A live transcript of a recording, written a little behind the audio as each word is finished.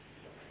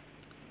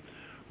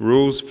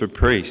Rules for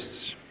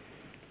priests.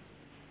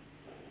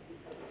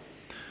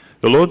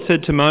 The Lord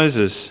said to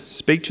Moses,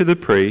 "Speak to the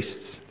priests,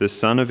 the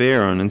son of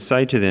Aaron, and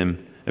say to them,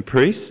 a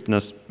priest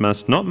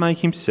must not make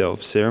himself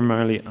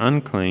ceremonially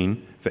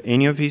unclean for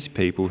any of his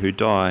people who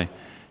die,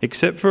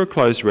 except for a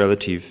close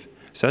relative,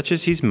 such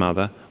as his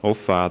mother or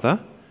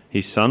father,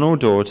 his son or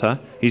daughter,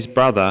 his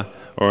brother,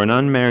 or an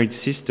unmarried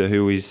sister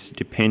who is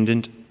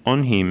dependent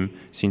on him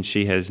since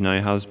she has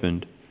no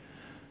husband.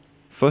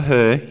 For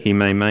her he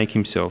may make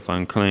himself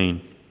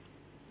unclean.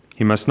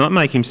 He must not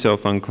make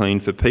himself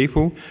unclean for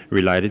people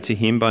related to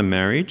him by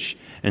marriage,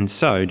 and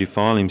so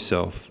defile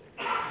himself.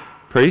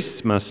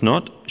 Priests must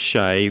not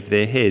shave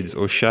their heads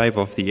or shave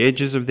off the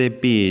edges of their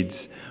beards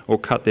or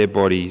cut their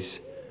bodies.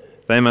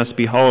 They must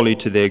be holy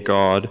to their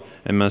God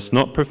and must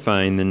not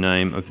profane the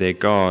name of their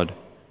God.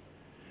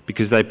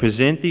 Because they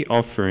present the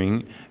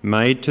offering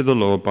made to the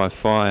Lord by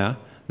fire,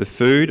 the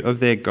food of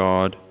their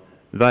God,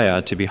 they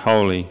are to be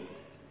holy.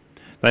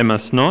 They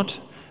must not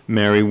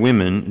marry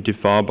women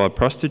defiled by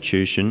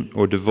prostitution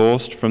or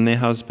divorced from their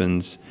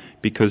husbands,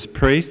 because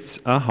priests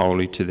are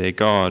holy to their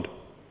God.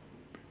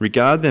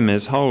 Regard them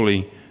as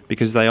holy,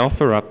 because they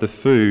offer up the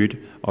food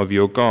of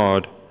your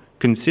God.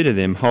 Consider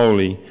them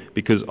holy,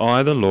 because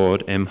I, the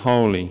Lord, am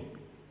holy,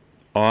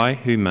 I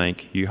who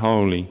make you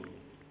holy.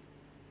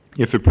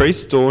 If a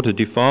priest's daughter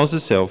defiles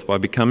herself by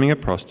becoming a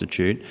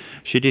prostitute,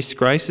 she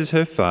disgraces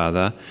her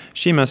father,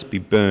 she must be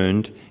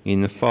burned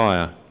in the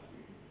fire.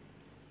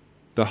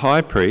 The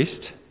high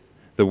priest,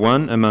 the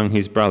one among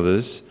his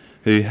brothers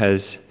who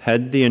has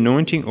had the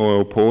anointing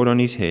oil poured on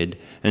his head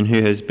and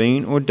who has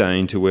been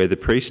ordained to wear the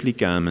priestly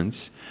garments,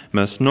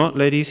 must not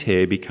let his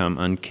hair become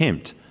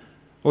unkempt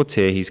or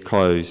tear his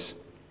clothes.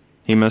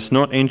 He must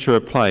not enter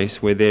a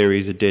place where there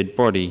is a dead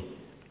body.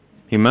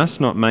 He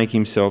must not make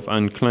himself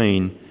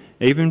unclean,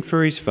 even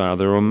for his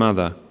father or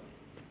mother,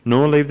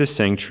 nor leave the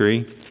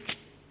sanctuary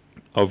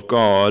of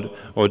God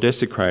or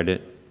desecrate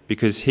it,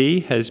 because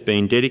he has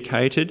been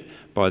dedicated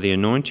by the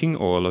anointing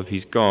oil of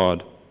his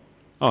God.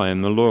 I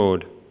am the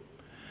Lord.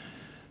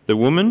 The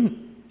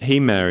woman he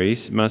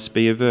marries must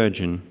be a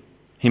virgin.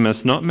 He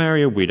must not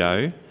marry a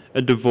widow,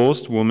 a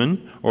divorced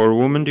woman, or a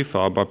woman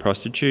defiled by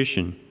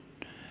prostitution,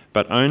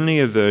 but only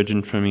a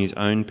virgin from his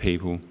own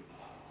people.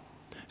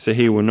 So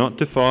he will not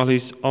defile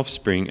his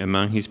offspring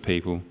among his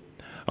people.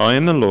 I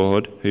am the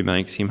Lord who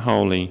makes him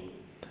holy.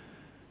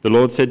 The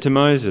Lord said to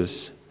Moses,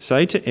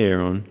 say to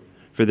Aaron,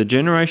 for the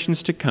generations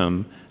to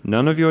come,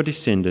 none of your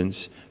descendants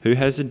who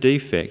has a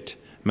defect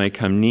may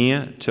come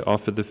near to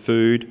offer the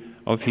food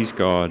of his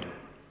God.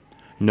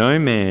 No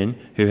man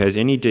who has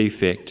any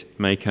defect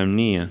may come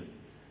near.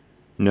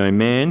 No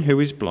man who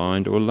is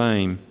blind or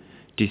lame,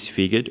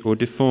 disfigured or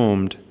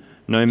deformed,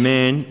 no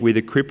man with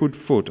a crippled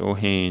foot or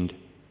hand,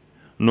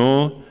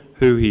 nor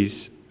who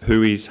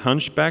is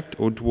hunchbacked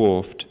or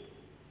dwarfed,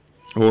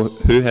 or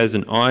who has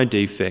an eye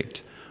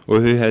defect,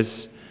 or who has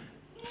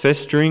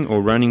festering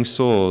or running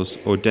sores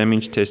or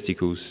damaged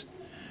testicles.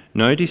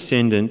 No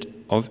descendant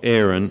of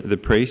Aaron the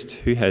priest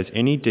who has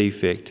any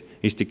defect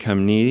is to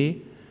come near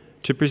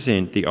to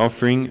present the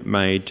offering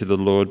made to the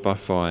Lord by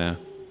fire.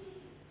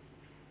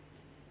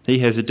 He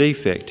has a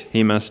defect.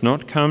 He must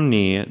not come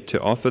near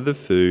to offer the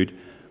food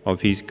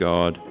of his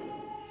God.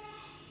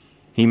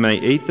 He may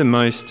eat the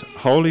most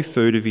holy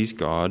food of his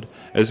God,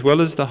 as well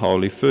as the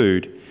holy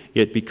food,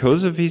 yet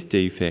because of his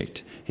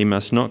defect, he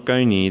must not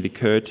go near the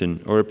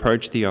curtain or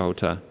approach the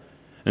altar,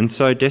 and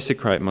so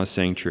desecrate my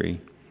sanctuary.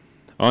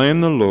 I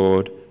am the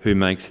Lord who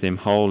makes them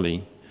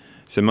holy.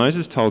 So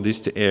Moses told this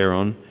to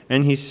Aaron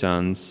and his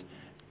sons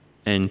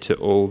and to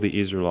all the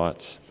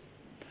Israelites.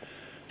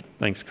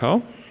 Thanks,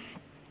 Cole.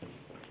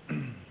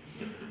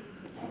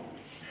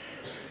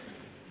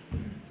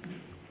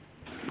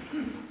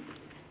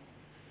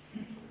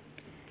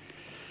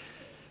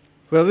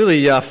 Well, it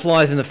really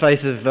flies in the face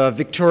of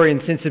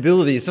Victorian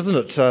sensibilities, doesn't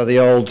it? The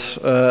old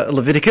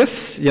Leviticus.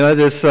 You know,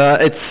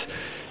 it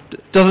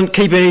doesn't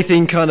keep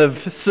anything kind of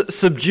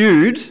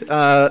subdued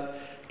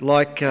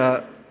like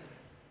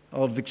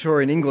old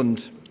Victorian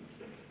England.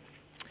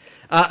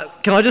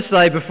 Can I just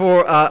say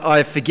before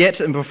I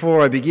forget and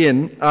before I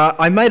begin,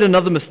 I made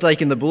another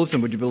mistake in the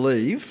bulletin. Would you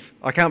believe?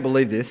 I can't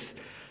believe this.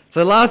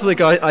 So last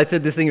week I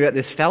said this thing about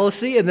this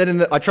fallacy, and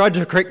then I tried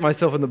to correct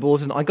myself in the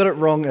bulletin. I got it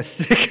wrong a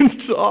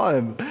second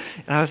time.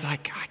 And I was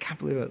like, I can't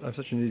believe it. I'm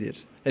such an idiot.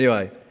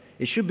 Anyway,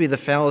 it should be the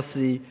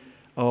fallacy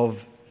of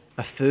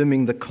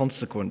affirming the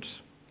consequent.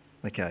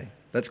 Okay,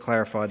 that's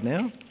clarified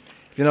now.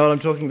 If you know what I'm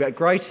talking about,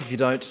 great. If you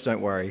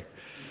don't worry.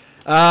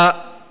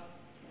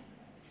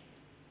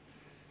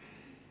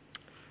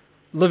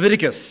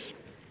 Leviticus.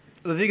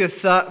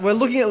 We're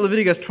looking at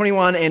Leviticus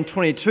 21 and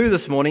 22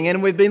 this morning,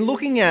 and we've been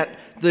looking at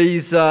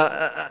these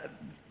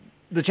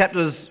the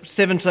chapters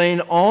 17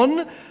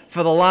 on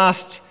for the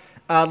last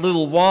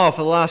little while,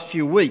 for the last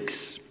few weeks,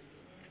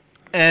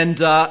 and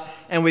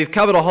we've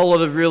covered a whole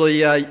lot of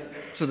really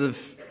sort of,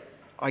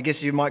 I guess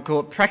you might call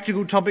it,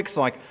 practical topics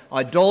like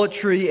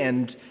idolatry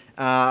and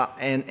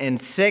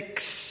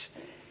sex,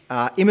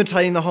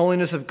 imitating the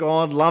holiness of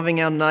God,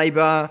 loving our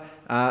neighbour,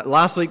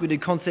 Last week we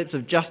did concepts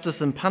of justice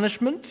and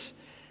punishment.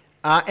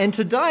 And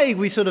today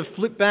we sort of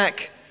flip back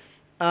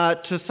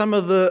to some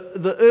of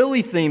the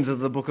early themes of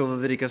the book of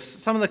Leviticus,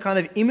 some of the kind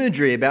of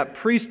imagery about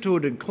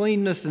priesthood and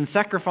cleanness and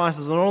sacrifices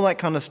and all that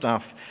kind of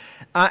stuff.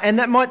 And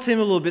that might seem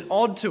a little bit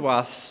odd to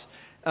us,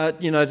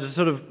 to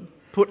sort of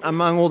put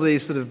among all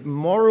these sort of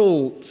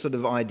moral sort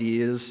of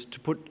ideas, to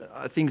put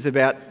things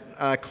about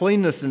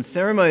cleanness and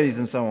ceremonies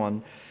and so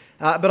on.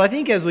 But I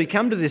think as we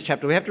come to this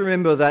chapter, we have to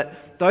remember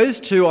that those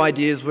two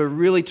ideas were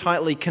really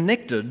tightly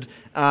connected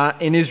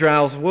in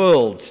Israel's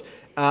world,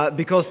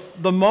 because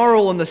the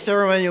moral and the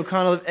ceremonial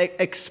kind of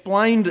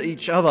explained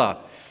each other.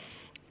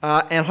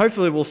 And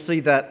hopefully we'll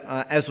see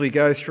that as we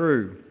go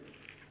through.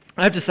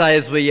 I have to say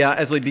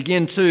as we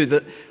begin too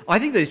that I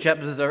think these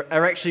chapters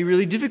are actually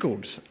really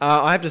difficult.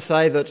 I have to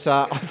say that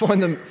I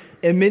find them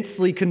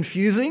immensely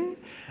confusing,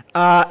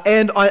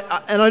 and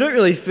I don't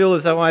really feel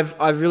as though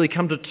I've really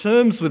come to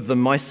terms with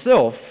them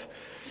myself.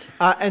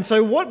 And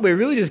so what we're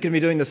really just going to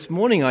be doing this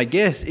morning, I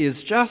guess, is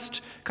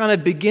just kind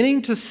of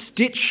beginning to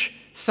stitch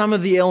some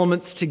of the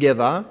elements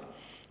together,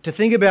 to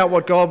think about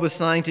what God was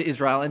saying to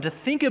Israel, and to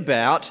think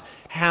about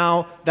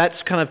how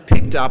that's kind of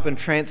picked up and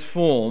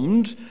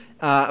transformed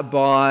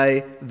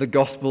by the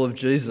gospel of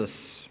Jesus.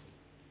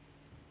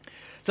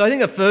 So I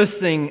think the first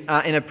thing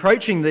in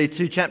approaching these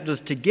two chapters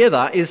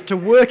together is to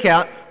work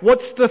out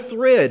what's the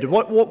thread,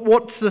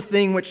 what's the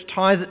thing which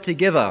ties it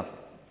together.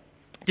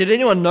 Did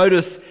anyone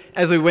notice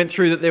as we went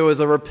through that there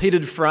was a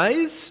repeated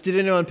phrase? Did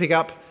anyone pick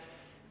up?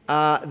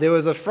 There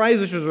was a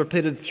phrase which was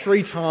repeated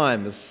 3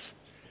 times.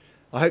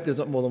 I hope there's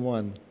not more than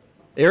one.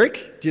 Eric,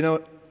 do you know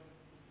it?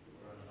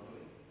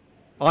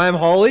 I am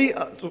holy,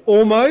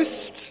 almost.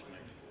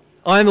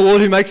 I am the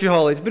Lord who makes you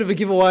holy. It's a bit of a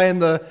giveaway in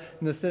the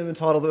sermon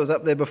title that was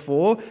up there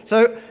before.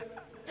 So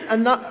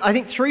I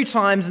think 3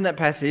 times in that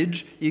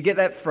passage you get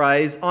that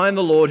phrase, I am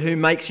the Lord who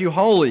makes you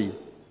holy.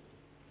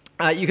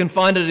 You can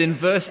find it in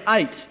verse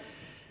 8.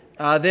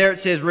 There it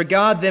says,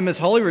 regard them as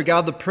holy,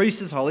 regard the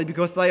priests as holy,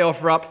 because they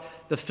offer up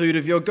the food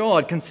of your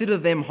God. Consider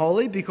them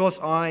holy, because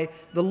I,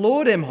 the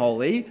Lord, am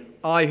holy,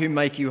 I who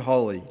make you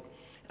holy.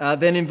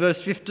 Then in verse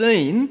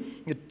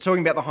 15, you're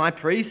talking about the high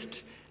priest.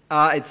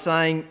 It's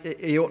saying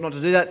he ought not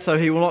to do that, so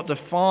he will not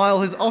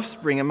defile his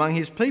offspring among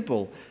his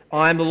people.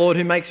 I am the Lord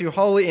who makes you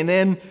holy. And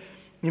then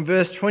in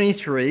verse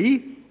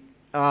 23,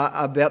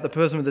 about the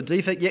person with the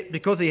defect, yet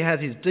because he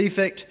has his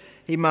defect,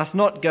 he must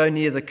not go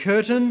near the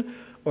curtain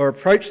or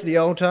approach the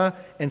altar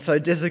and so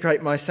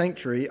desecrate my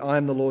sanctuary. I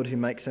am the Lord who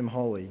makes them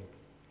holy.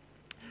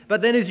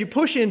 But then as you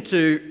push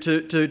into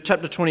to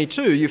chapter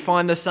 22, you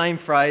find the same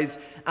phrase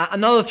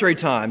another 3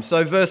 times.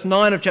 So verse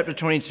 9 of chapter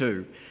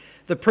 22.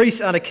 The priests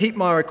are to keep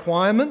my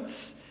requirements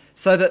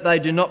so that they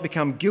do not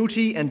become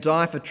guilty and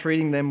die for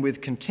treating them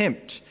with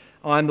contempt.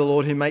 I am the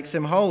Lord who makes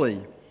them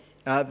holy.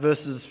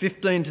 Verses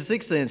 15 to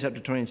 16 in chapter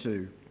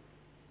 22.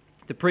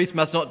 The priests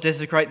must not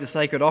desecrate the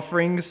sacred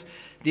offerings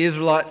the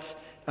Israelites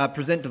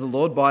present to the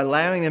Lord by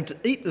allowing them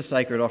to eat the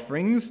sacred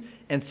offerings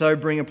and so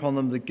bring upon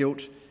them the guilt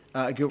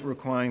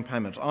requiring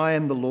payment. I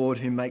am the Lord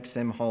who makes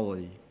them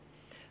holy.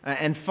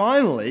 And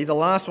finally, the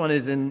last one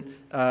is in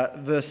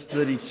verse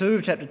 32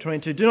 of chapter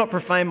 22. Do not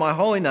profane my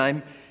holy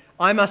name.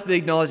 I must be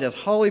acknowledged as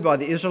holy by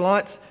the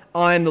Israelites.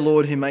 I am the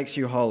Lord who makes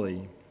you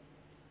holy.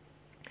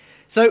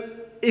 So,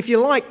 if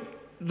you like,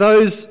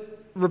 those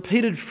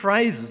repeated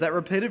phrases, that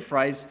repeated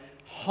phrase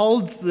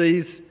holds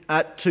these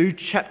 2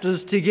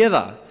 chapters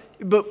together.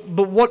 But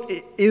what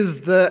is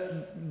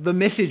the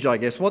message, I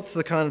guess? What's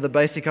the kind of the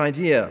basic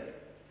idea?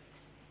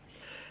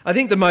 I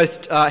think the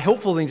most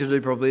helpful thing to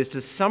do probably is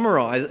to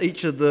summarise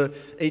each of the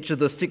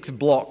 6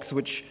 blocks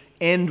which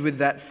end with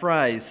that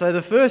phrase. So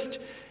the first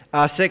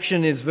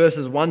section is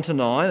verses 1 to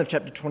 9 of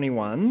chapter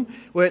 21,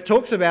 where it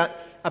talks about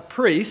a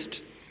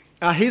priest.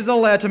 He's not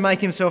allowed to make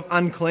himself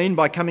unclean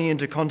by coming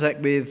into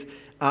contact with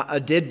a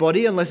dead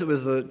body unless it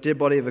was a dead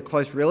body of a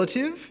close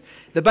relative.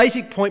 The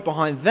basic point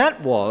behind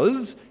that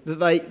was that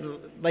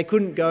they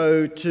couldn't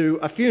go to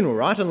a funeral,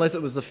 right, unless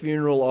it was the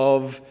funeral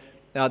of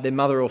their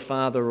mother or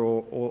father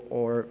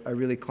or a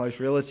really close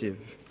relative.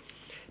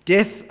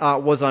 Death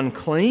was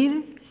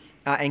unclean,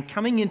 and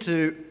coming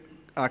into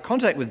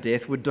contact with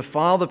death would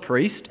defile the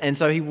priest, and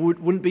so he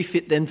wouldn't be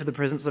fit then for the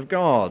presence of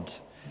God.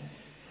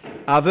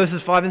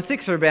 Verses 5 and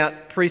 6 are about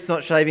priests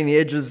not shaving the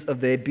edges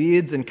of their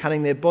beards and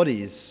cutting their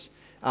bodies.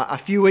 A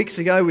few weeks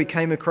ago we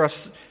came across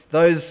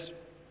those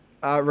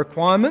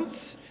requirements,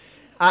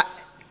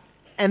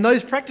 and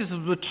those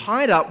practices were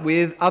tied up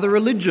with other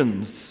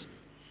religions.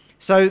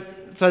 So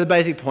the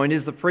basic point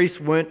is the priests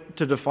weren't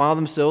to defile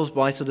themselves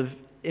by sort of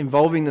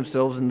involving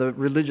themselves in the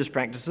religious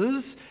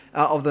practices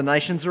of the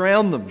nations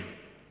around them.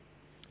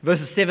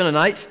 Verses 7 and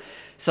 8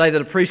 say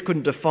that a priest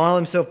couldn't defile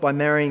himself by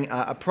marrying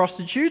a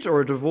prostitute or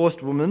a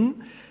divorced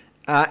woman.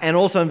 And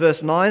also in verse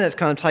 9, it's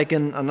kind of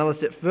taken another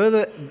step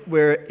further,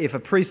 where if a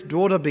priest's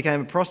daughter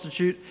became a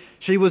prostitute,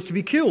 she was to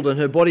be killed and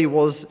her body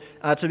was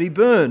to be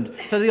burned.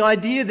 So the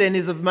idea then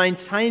is of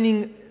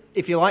maintaining,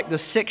 if you like, the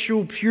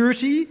sexual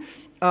purity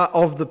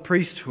of the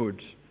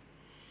priesthood.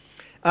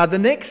 The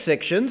next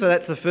section, so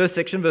that's the first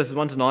section, verses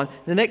 1 to 9.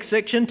 The next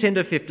section, 10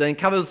 to 15,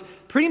 covers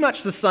pretty much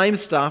the same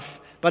stuff,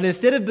 but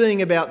instead of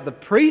being about the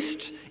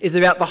priest, it's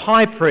about the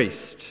high priest.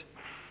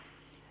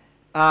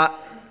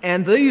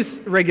 And these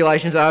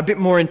regulations are a bit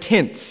more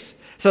intense.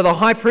 So the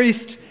high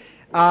priest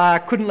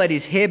couldn't let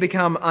his hair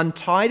become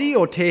untidy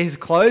or tear his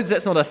clothes.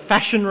 That's not a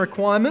fashion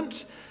requirement.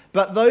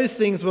 But those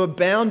things were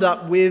bound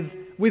up with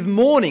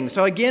mourning.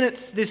 So again,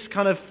 it's this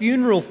kind of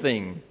funeral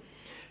thing.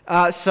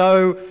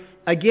 So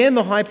again,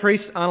 the high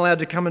priests aren't allowed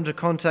to come into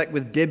contact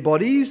with dead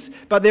bodies,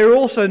 but they're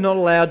also not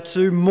allowed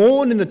to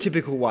mourn in the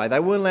typical way. They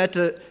weren't allowed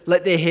to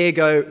let their hair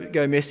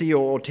go messy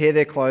or tear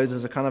their clothes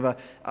as a kind of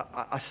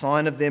a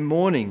sign of their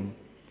mourning.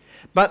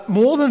 But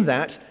more than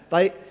that,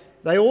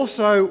 they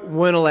also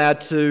weren't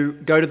allowed to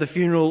go to the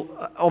funeral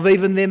of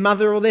even their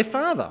mother or their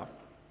father.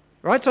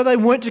 Right? So they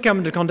weren't to come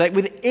into contact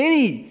with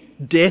any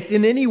death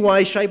in any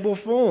way, shape or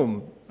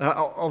form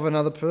of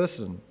another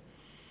person.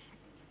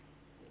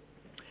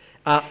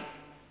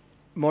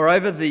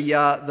 Moreover,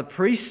 the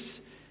priests,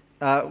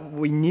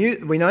 we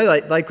know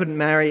they couldn't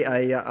marry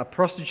a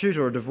prostitute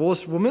or a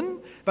divorced woman,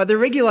 but the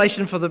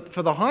regulation for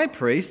the high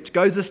priest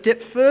goes a step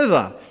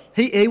further.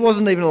 He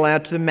wasn't even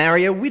allowed to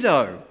marry a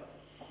widow.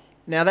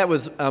 Now that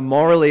was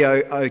morally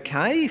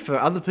okay for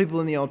other people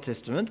in the Old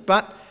Testament,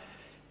 but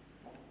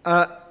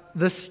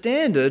the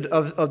standard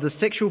of the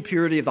sexual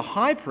purity of the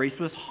high priest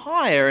was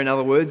higher, in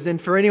other words, than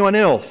for anyone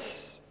else.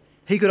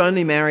 He could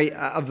only marry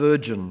a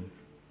virgin.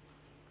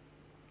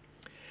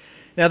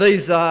 Now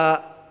these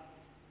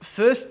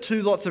first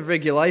two lots of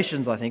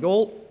regulations, I think,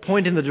 all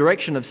point in the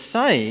direction of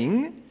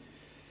saying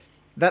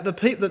that the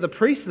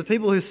priests, the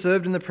people who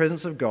served in the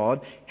presence of God,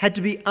 had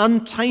to be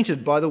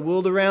untainted by the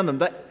world around them.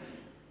 That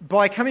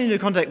by coming into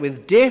contact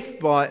with death,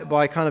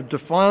 by kind of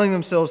defiling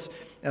themselves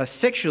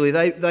sexually,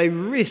 they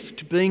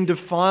risked being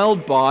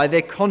defiled by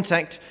their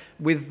contact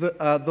with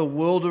the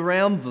world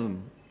around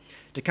them.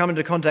 To come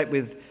into contact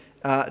with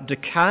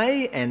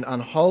decay and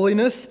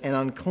unholiness and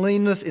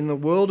uncleanness in the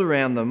world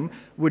around them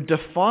would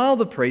defile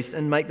the priest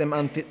and make them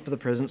unfit for the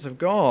presence of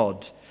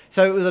God.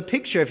 So it was a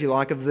picture, if you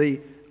like, of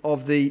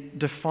the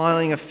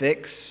defiling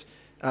effects,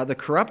 the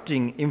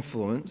corrupting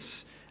influence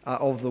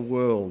of the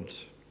world.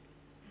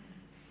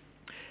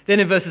 Then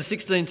in verses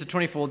 16 to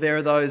 24, there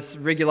are those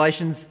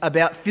regulations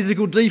about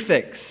physical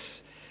defects.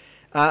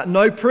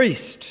 No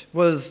priest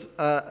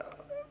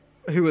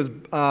who was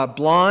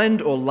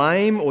blind or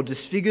lame or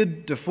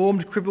disfigured,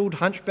 deformed, crippled,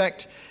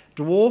 hunchbacked,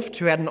 dwarfed,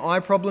 who had an eye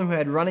problem, who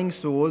had running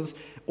sores,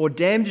 or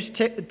damaged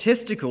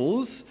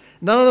testicles,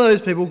 none of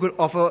those people could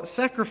offer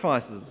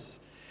sacrifices.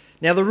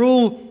 Now the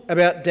rule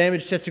about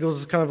damaged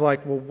testicles is kind of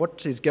like, well,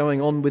 what is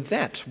going on with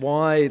that?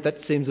 Why? That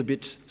seems a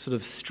bit sort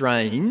of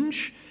strange.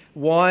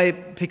 Why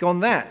pick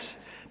on that?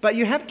 But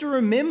you have to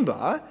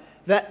remember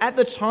that at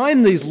the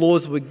time these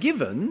laws were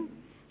given,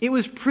 it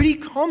was pretty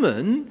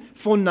common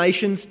for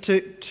nations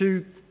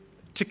to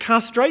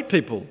castrate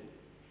people.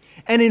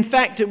 And in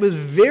fact, it was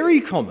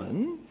very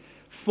common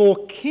for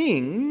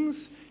kings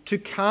to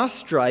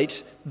castrate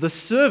the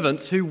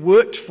servants who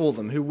worked for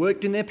them, who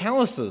worked in their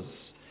palaces.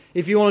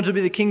 If you wanted to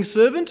be the king's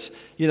servant,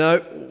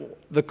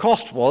 the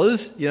cost was,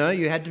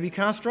 you had to be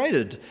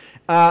castrated.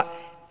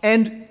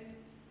 And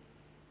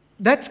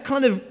that's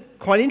kind of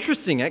quite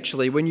interesting,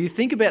 actually, when you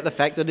think about the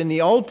fact that in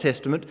the Old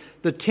Testament,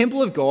 the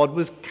temple of God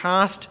was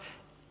cast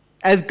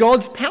as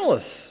God's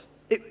palace.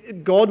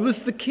 God was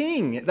the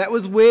king. That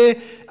was where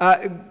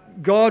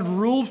God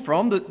ruled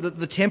from,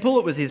 the temple.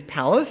 It was his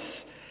palace.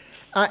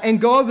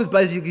 And God was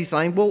basically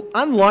saying, well,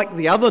 unlike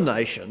the other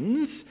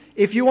nations,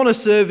 if you want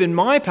to serve in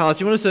my palace,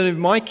 you want to serve in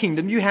my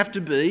kingdom, you have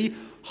to be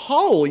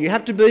whole. You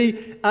have to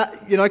be,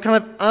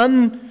 kind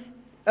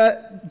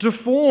of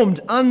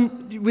deformed,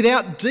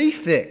 without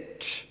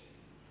defect.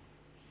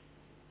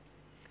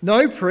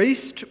 No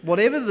priest,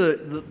 whatever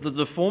the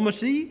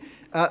deformity,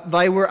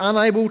 they were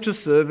unable to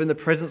serve in the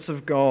presence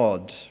of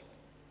God.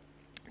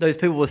 Those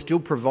people were still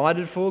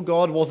provided for.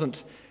 God wasn't,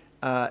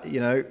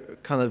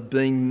 kind of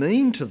being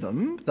mean to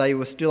them. They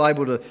were still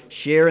able to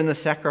share in the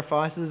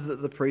sacrifices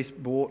that the priest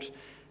brought.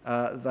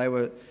 They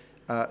were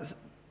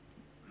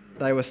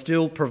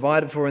still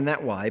provided for in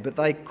that way, but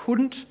they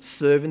couldn't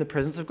serve in the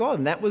presence of God.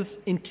 And that was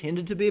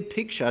intended to be a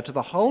picture to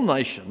the whole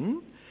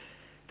nation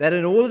that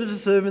in order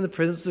to serve in the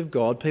presence of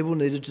God, people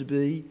needed to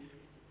be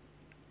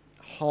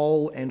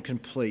whole and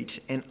complete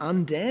and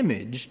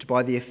undamaged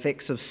by the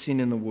effects of sin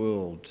in the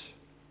world.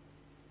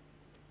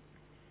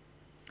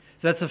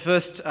 So that's the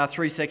first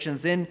three sections.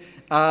 Then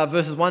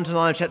verses 1 to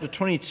 9 of chapter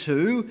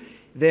 22,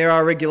 there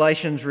are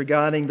regulations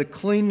regarding the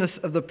cleanness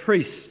of the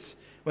priests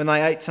when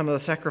they ate some of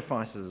the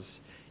sacrifices.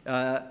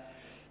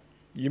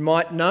 You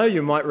might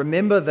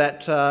remember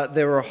that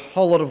there were a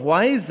whole lot of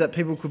ways that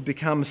people could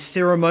become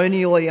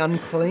ceremonially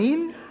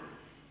unclean.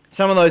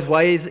 Some of those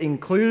ways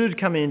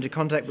included coming into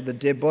contact with the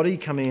dead body,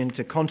 coming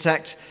into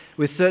contact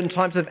with certain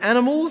types of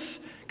animals,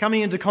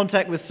 coming into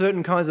contact with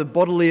certain kinds of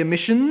bodily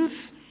emissions.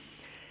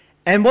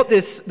 And what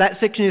that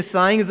section is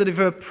saying is that if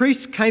a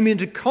priest came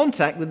into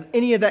contact with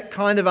any of that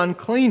kind of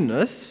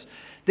uncleanness,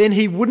 then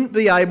he wouldn't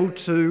be able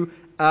to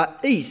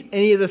eat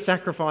any of the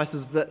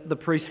sacrifices that the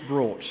priest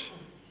brought.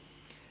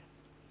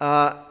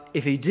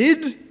 If he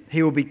did,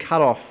 he would be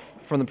cut off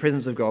from the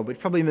presence of God, which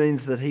probably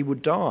means that he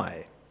would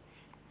die.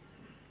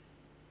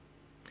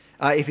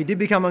 If he did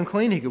become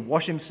unclean, he could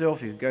wash himself,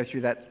 he could go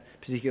through that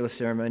particular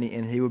ceremony,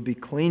 and he would be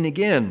clean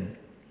again.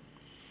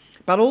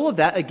 But all of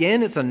that,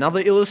 again, it's another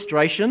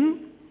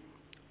illustration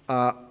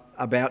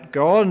about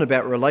God and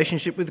about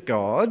relationship with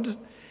God.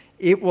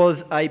 It was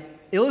an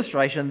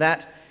illustration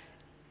that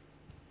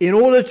in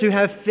order to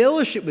have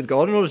fellowship with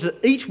God, in order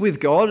to eat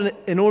with God,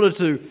 in order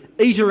to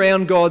eat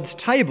around God's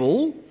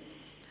table,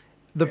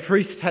 the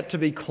priest had to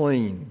be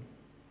clean.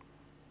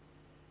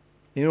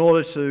 In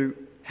order to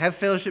have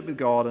fellowship with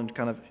God and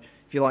kind of,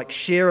 if you like,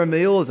 share a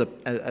meal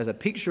as a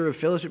picture of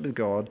fellowship with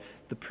God,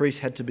 the priest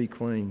had to be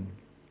clean.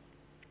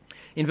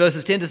 In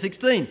verses 10 to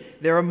 16,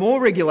 there are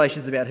more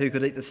regulations about who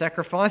could eat the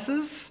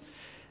sacrifices.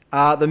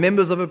 The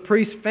members of a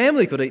priest's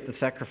family could eat the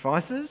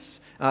sacrifices.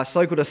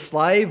 So could a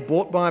slave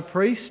bought by a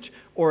priest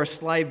or a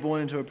slave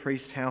born into a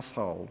priest's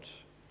household.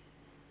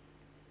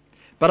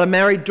 But a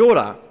married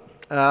daughter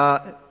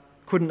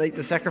couldn't eat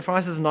the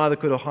sacrifices, neither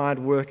could a hired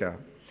worker.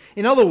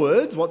 In other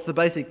words, what's the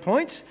basic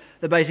point?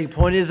 The basic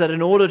point is that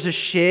in order to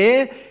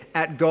share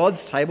at God's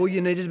table,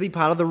 you needed to be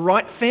part of the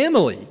right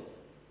family.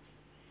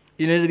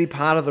 You needed to be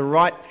part of the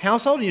right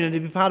household. You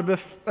needed to be part of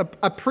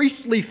a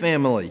priestly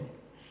family.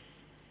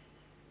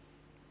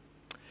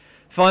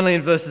 Finally,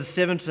 in verses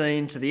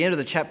 17 to the end of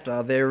the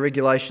chapter, there are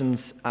regulations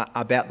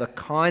about the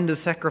kind of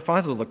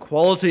sacrifices or the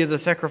quality of the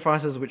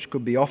sacrifices which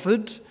could be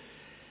offered.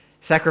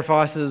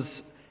 Sacrifices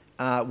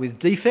with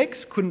defects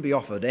couldn't be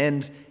offered.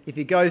 And if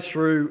you go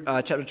through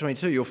chapter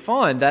 22, you'll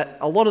find that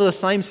a lot of the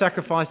same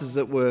sacrifices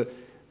that were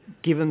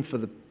given for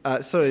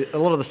a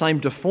lot of the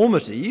same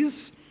deformities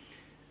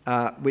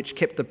which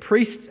kept the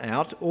priests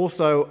out,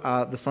 also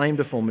the same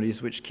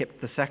deformities which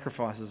kept the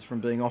sacrifices from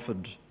being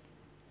offered.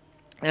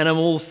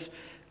 Animals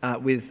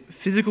with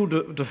physical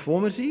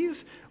deformities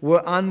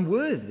were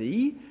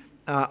unworthy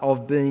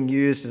of being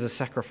used as a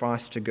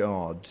sacrifice to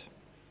God.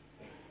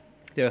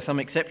 There are some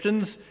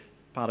exceptions,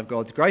 part of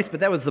God's grace, but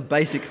that was the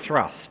basic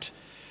thrust.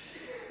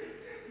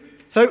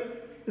 So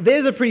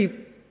there's a pretty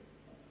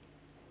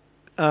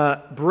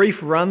brief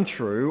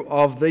run-through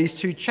of these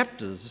two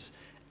chapters.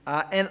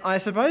 And I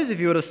suppose if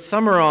you were to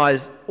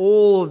summarise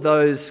all of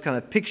those kind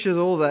of pictures,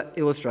 all that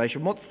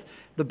illustration, what's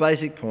the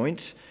basic point?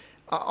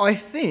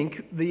 I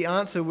think the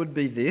answer would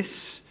be this: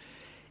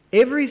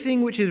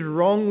 everything which is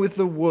wrong with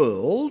the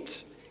world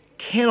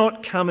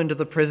cannot come into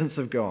the presence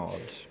of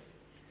God.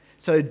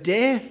 So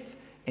death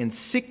and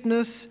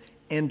sickness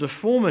and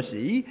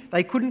deformity,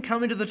 they couldn't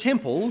come into the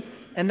temple,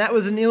 and that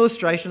was an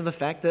illustration of the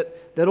fact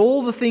that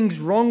all the things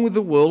wrong with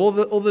the world,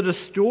 all the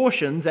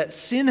distortions that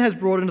sin has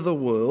brought into the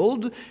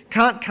world,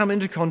 can't come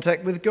into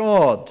contact with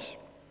God.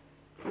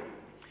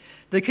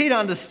 The key to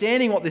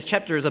understanding what this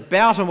chapter is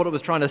about and what it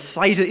was trying to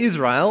say to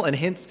Israel, and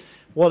hence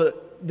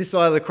this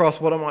side of the cross,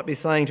 what it might be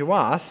saying to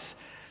us,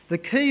 the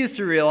key is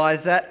to realise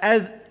that,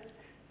 as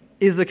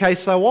is the case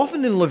so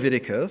often in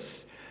Leviticus,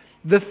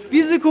 the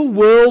physical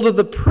world of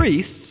the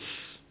priests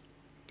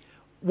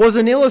was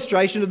an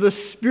illustration of the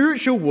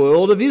spiritual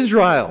world of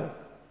Israel.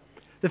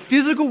 The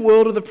physical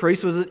world of the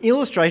priests was an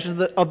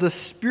illustration of the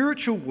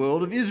spiritual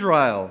world of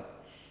Israel.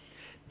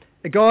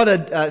 God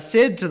had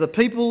said to the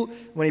people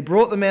when he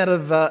brought them out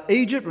of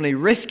Egypt, when he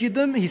rescued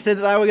them, he said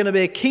that they were going to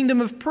be a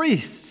kingdom of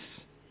priests.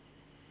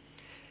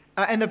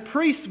 And the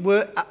priests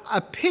were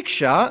a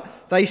picture,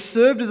 they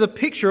served as a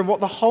picture of what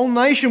the whole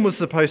nation was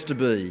supposed to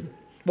be.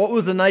 What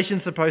was the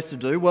nation supposed to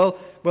do?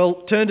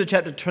 Well, turn to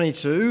chapter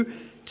 22,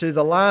 to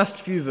the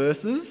last few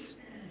verses,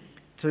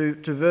 to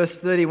verse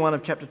 31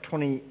 of chapter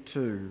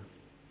 22.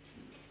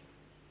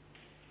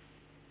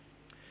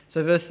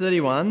 So verse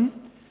 31,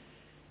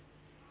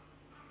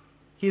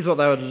 here's what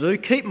they were to do: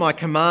 keep my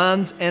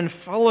commands and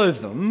follow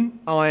them,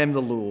 I am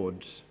the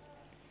Lord.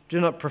 Do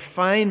not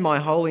profane my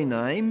holy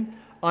name.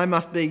 I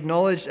must be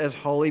acknowledged as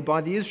holy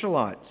by the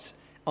Israelites.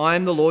 I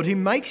am the Lord who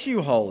makes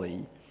you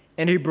holy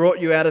and who brought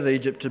you out of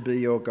Egypt to be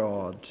your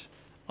God.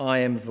 I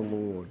am the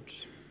Lord.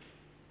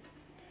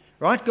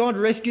 Right? God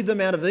rescued them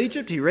out of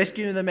Egypt. He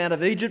rescued them out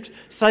of Egypt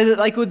so that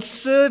they could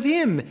serve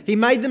him. He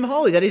made them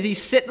holy. That is, he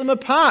set them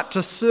apart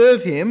to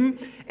serve him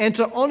and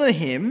to honour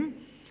him.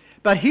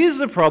 But here's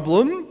the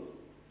problem: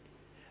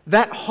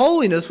 that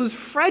holiness was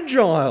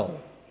fragile.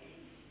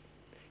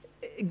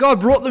 God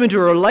brought them into a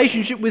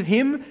relationship with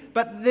him,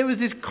 but there was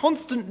this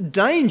constant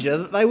danger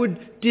that they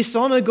would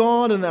dishonour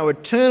God and they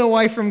would turn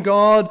away from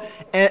God,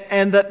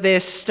 and that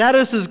their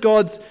status as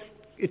God's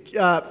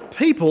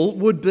people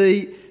would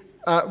be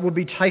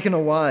taken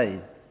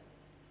away.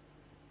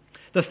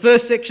 The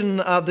first section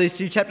of these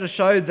two chapters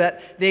showed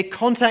that their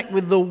contact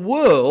with the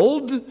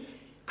world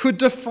could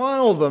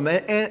defile them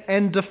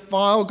and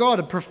defile God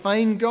and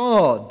profane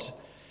God.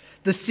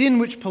 The sin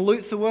which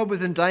pollutes the world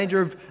was in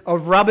danger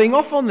of rubbing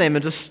off on them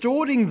and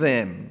distorting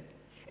them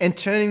and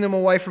turning them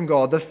away from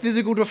God. The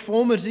physical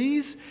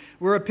deformities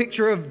were a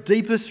picture of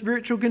deeper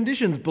spiritual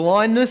conditions.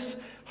 Blindness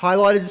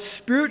highlighted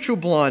spiritual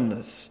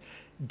blindness.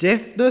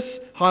 Deafness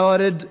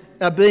highlighted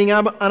being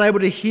unable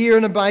to hear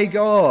and obey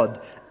God.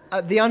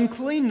 The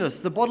uncleanness,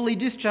 the bodily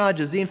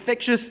discharges, the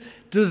infectious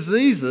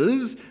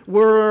diseases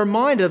were a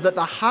reminder that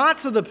the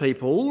hearts of the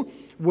people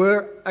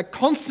were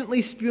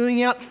constantly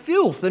spewing out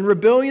filth and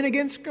rebellion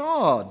against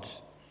God.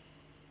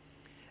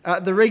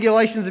 The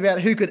regulations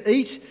about who could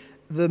eat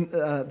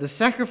the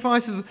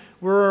sacrifices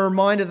were a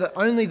reminder that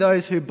only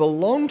those who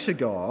belonged to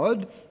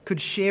God could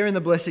share in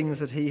the blessings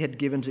that he had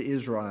given to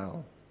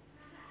Israel.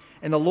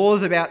 And the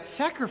laws about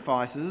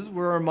sacrifices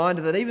were a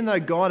reminder that even though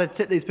God had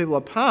set these people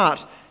apart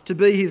to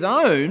be his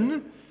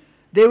own,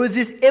 there was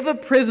this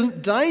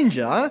ever-present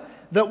danger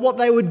that what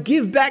they would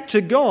give back to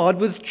God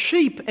was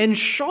cheap and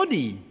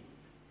shoddy.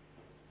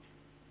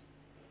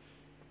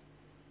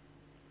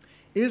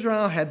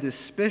 Israel had this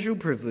special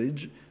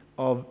privilege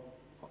of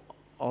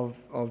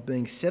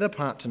being set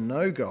apart to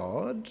know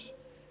God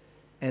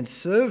and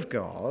serve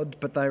God,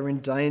 but they were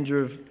in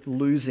danger of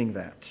losing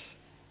that.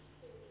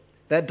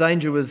 That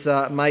danger was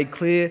made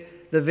clear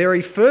the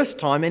very first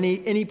time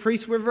any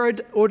priests were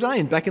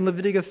ordained, back in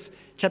Leviticus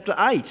chapter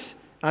 8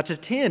 to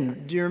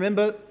 10. Do you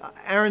remember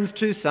Aaron's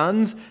two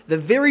sons? The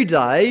very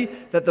day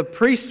that the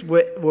priests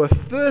were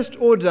first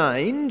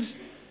ordained,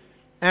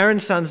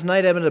 Aaron's sons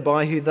Nadab and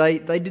Abihu,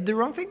 they did the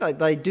wrong thing.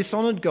 They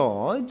dishonoured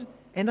God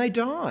and they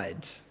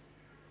died.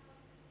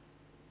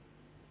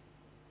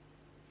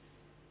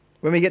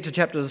 When we get to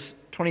chapters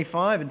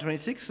 25 and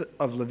 26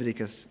 of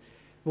Leviticus,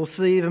 we'll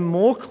see even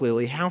more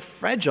clearly how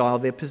fragile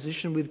their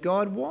position with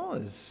God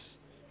was.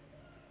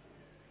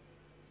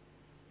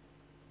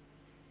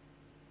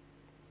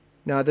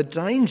 Now, the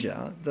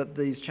danger that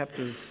these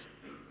chapters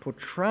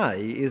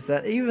portray is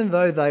that even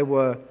though they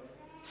were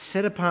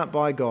set apart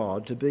by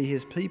God to be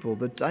his people,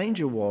 the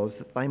danger was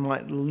that they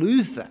might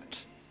lose that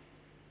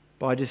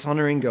by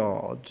dishonouring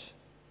God,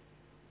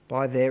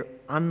 by their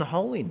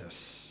unholiness.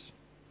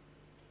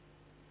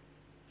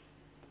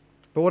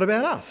 But what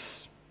about us?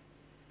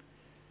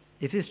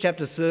 If this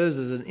chapter serves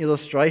as an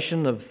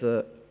illustration of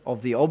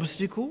the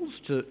obstacles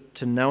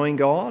to knowing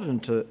God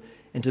and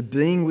to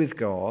being with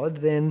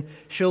God, then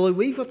surely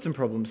we've got some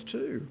problems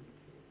too.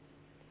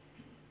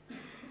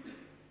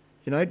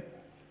 You know,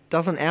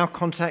 doesn't our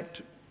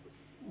contact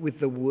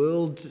with the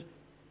world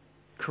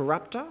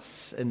corrupt us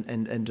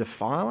and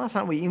defile us?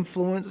 Aren't we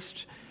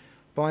influenced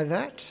by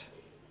that?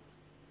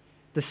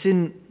 The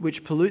sin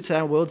which pollutes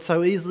our world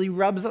so easily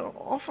rubs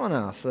off on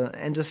us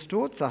and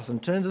distorts us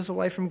and turns us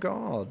away from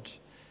God.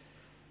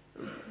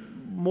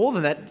 More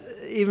than that,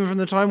 even from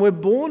the time we're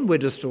born, we're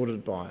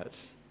distorted by it.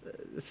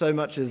 So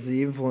much as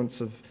the influence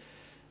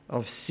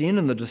of sin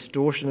and the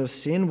distortion of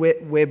sin,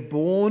 we're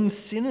born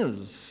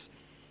sinners.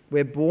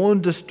 We're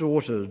born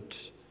distorted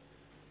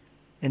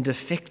and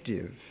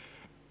defective.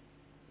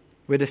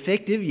 We're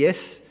defective, yes,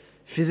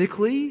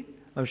 physically.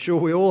 I'm sure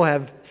we all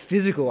have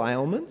physical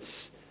ailments.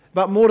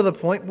 But more to the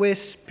point, we're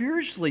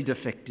spiritually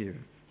defective.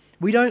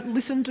 We don't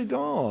listen to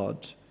God.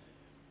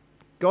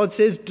 God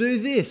says,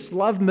 do this,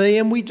 love me,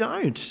 and we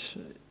don't.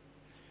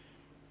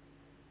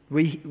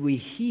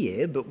 We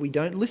hear, but we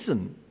don't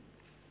listen.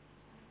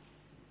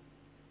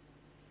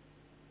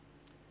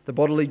 The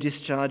bodily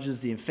discharges,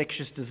 the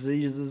infectious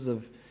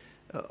diseases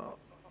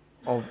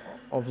of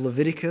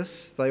Leviticus,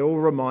 they all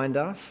remind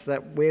us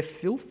that we're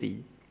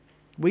filthy.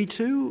 We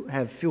too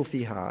have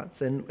filthy hearts,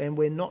 and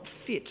we're not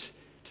fit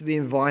to be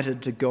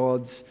invited to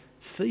God's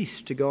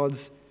feast, to God's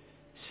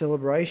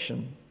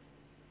celebration.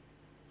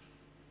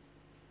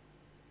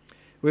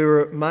 We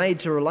were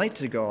made to relate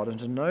to God and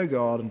to know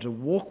God and to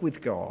walk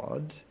with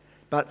God,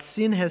 but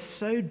sin has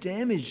so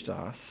damaged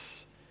us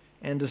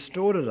and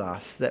distorted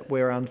us that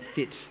we're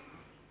unfit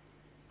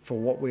for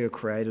what we are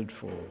created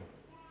for.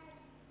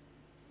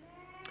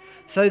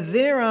 So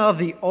there are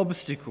the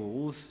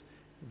obstacles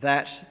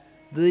that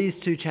these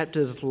two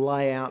chapters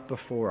lay out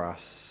before us.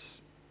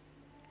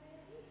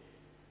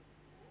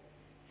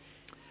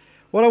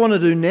 What I want to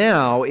do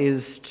now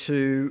is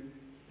to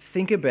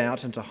think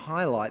about and to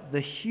highlight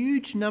the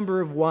huge number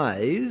of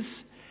ways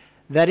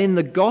that in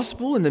the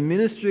gospel, in the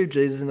ministry of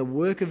Jesus, in the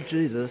work of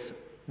Jesus,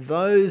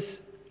 those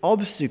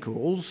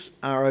obstacles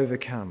are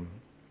overcome.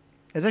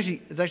 It's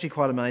actually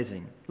quite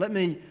amazing. Let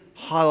me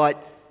highlight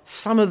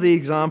some of the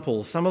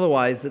examples, some of the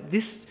ways that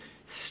this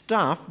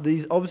stuff,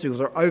 these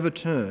obstacles, are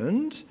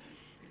overturned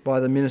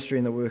by the ministry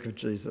and the work of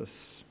Jesus.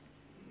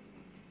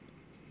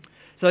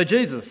 So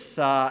Jesus,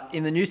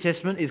 in the New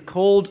Testament, is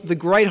called the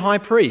Great High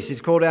Priest.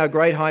 He's called our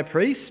Great High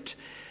Priest.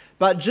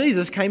 But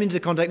Jesus came into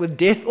contact with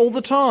death all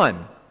the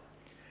time.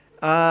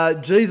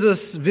 Jesus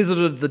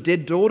visited the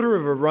dead daughter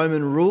of a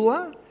Roman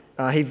ruler.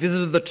 He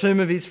visited the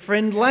tomb of his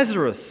friend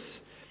Lazarus.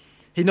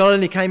 He not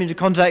only came into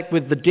contact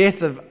with the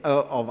death of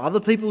other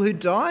people who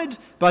died,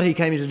 but he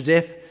came into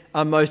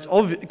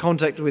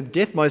contact with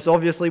death most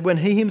obviously when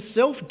he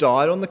himself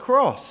died on the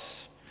cross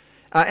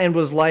and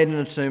was laid in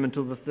a tomb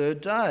until the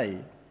third day.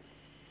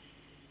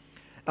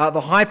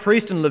 The high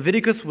priest in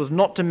Leviticus was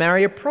not to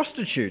marry a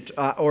prostitute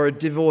or a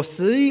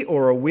divorcee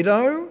or a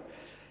widow,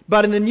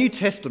 but in the New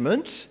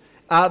Testament,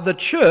 the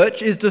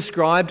church is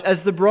described as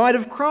the bride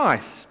of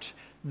Christ,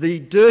 the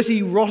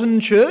dirty,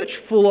 rotten church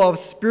full of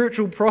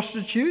spiritual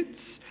prostitutes,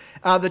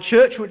 the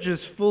church which is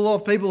full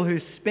of people who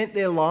spent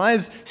their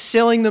lives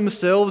selling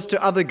themselves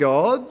to other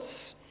gods.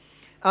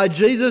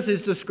 Jesus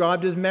is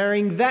described as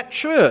marrying that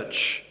church.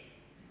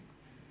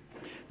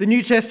 The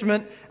New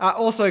Testament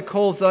also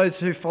calls those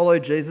who follow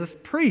Jesus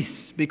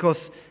priests because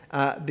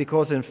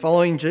in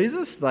following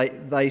Jesus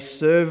they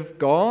serve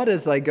God as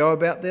they go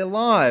about their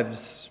lives.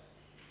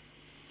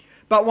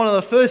 But one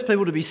of the first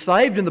people to be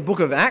saved in the book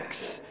of Acts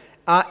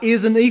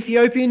is an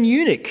Ethiopian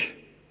eunuch.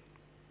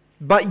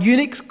 But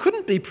eunuchs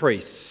couldn't be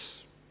priests.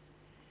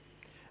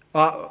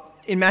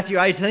 In Matthew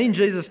 18,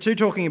 Jesus too,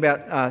 talking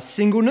about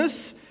singleness,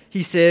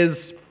 he says,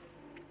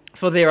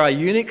 "For there are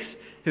eunuchs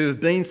who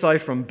have been so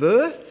from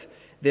birth,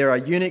 there are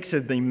eunuchs who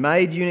have been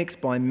made eunuchs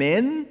by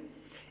men,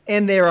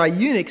 and there are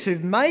eunuchs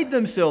who've made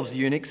themselves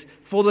eunuchs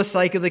for the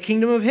sake of the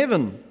kingdom of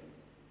heaven.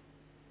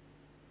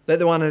 Let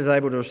the one who's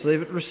able to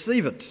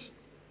receive it."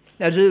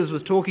 Now Jesus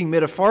was talking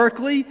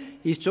metaphorically.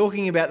 He's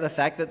talking about the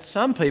fact that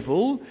some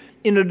people,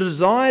 in a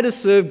desire to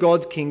serve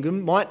God's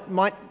kingdom,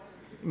 might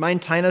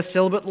maintain a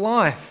celibate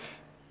life.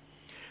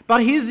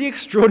 But here's the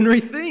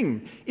extraordinary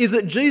thing, is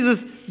that Jesus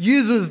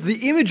uses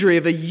the imagery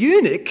of a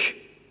eunuch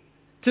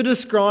to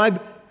describe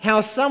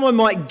how someone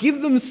might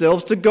give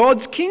themselves to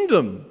God's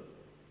kingdom.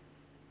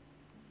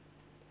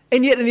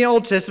 And yet in the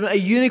Old Testament, a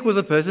eunuch was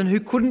a person who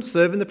couldn't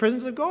serve in the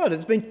presence of God.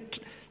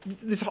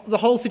 The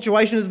whole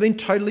situation has been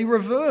totally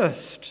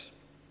reversed.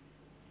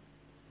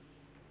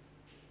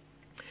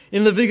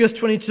 In Leviticus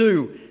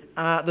 22,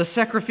 the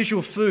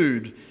sacrificial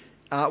food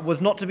was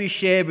not to be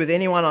shared with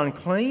anyone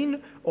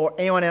unclean or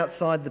anyone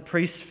outside the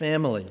priest's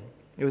family.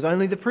 It was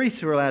only the priests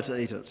who were allowed to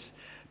eat it.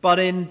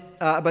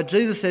 But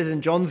Jesus says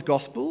in John's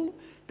Gospel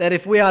that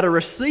if we are to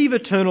receive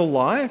eternal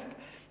life,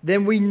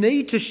 then we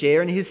need to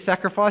share in his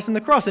sacrifice on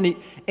the cross. And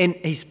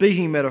he's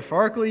speaking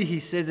metaphorically.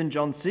 He says in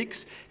John 6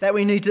 that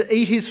we need to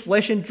eat his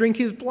flesh and drink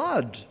his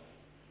blood.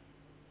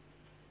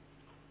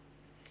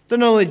 So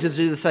not only does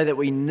Jesus say that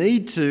we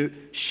need to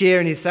share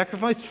in his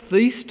sacrifice,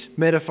 feast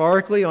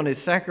metaphorically on his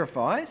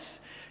sacrifice,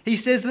 he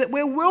says that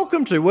we're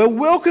welcome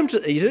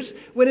to eat it,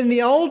 when in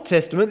the Old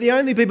Testament the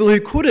only people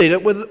who could eat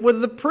it were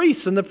the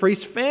priests and the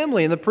priest's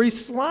family and the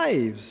priest's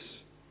slaves.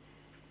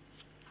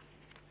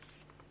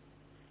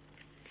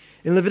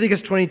 In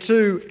Leviticus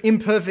 22,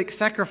 imperfect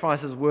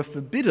sacrifices were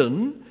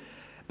forbidden,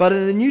 but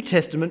in the New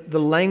Testament the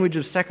language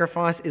of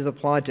sacrifice is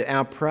applied to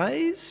our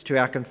praise, to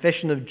our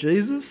confession of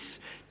Jesus,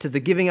 to the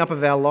giving up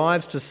of our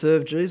lives to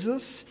serve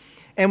Jesus,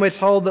 and we're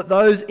told that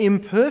those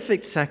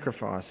imperfect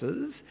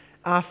sacrifices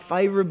are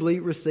favourably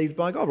received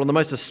by God. One of the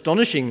most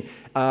astonishing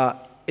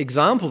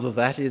examples of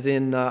that is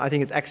in, I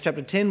think it's Acts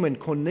chapter 10, when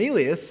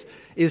Cornelius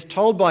is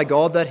told by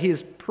God that his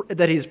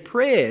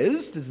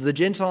prayers, this is the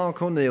Gentile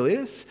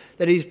Cornelius,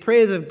 that his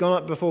prayers have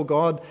gone up before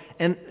God,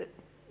 and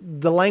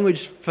the language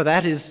for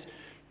that is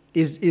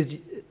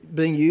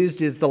being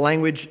used is the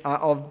language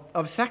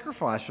of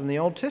sacrifice from the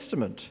Old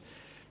Testament.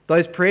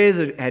 Those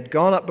prayers had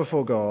gone up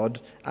before God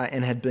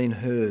and had been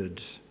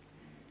heard.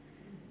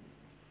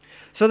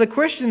 So the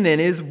question then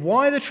is,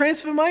 why the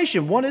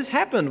transformation? What has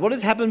happened? What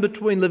has happened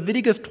between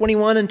Leviticus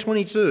 21 and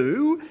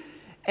 22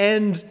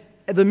 and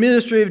the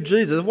ministry of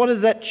Jesus? What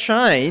has that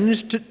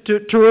changed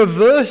to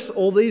reverse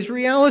all these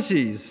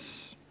realities?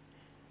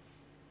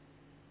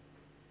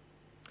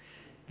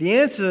 The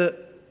answer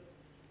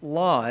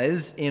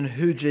lies in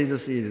who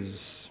Jesus is.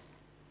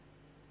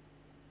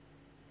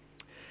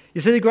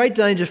 You see, the great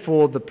danger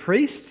for the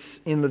priests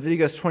in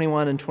Leviticus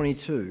 21 and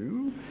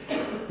 22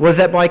 was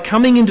that by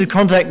coming into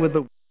contact with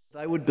the world,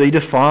 they would be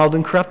defiled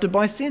and corrupted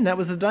by sin. That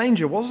was the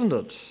danger, wasn't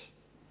it?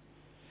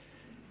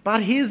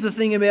 But here's the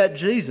thing about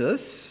Jesus.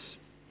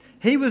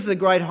 He was the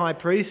great high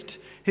priest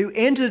who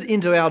entered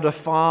into our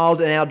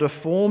defiled and our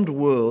deformed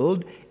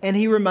world, and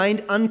he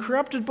remained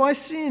uncorrupted by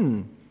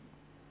sin.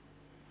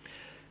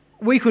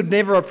 We could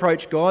never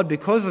approach God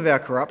because of our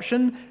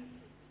corruption,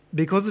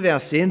 because of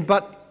our sin,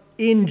 but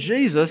in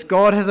Jesus,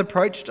 God has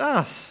approached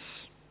us.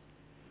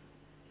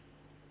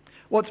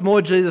 What's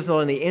more, Jesus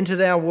not only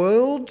entered our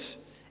world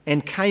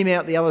and came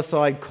out the other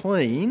side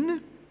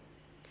clean,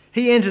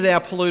 he entered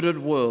our polluted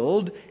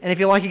world, and if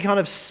you like, he kind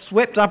of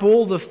swept up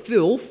all the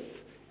filth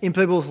in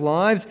people's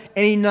lives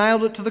and he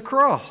nailed it to the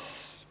cross.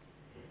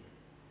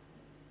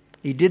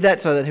 He did that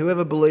so that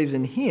whoever believes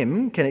in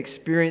him can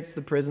experience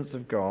the presence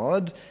of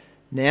God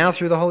now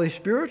through the Holy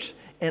Spirit,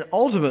 and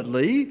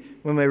ultimately,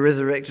 when we're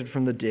resurrected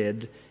from the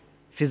dead,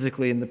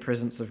 physically in the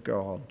presence of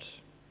God.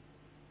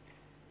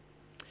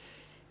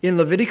 In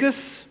Leviticus,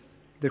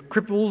 the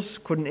cripples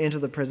couldn't enter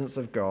the presence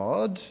of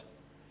God,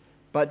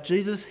 but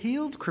Jesus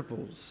healed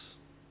cripples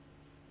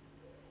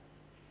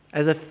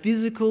as a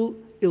physical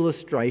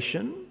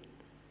illustration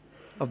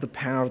of the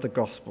power of the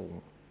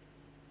gospel.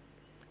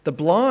 The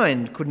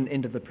blind couldn't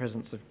enter the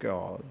presence of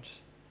God,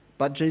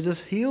 but Jesus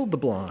healed the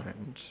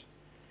blind.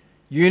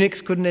 Eunuchs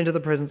couldn't enter the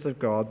presence of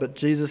God, but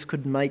Jesus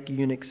could make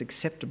eunuchs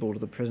acceptable to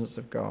the presence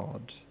of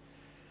God.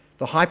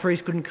 The high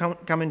priest couldn't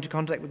come into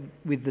contact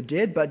with the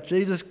dead, but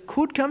Jesus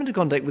could come into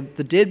contact with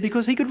the dead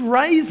because he could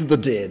raise the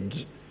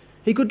dead.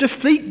 He could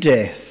defeat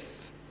death.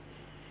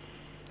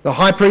 The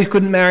high priest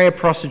couldn't marry a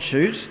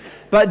prostitute,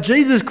 but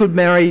Jesus could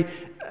marry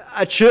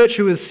a church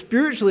who is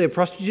spiritually a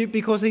prostitute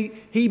because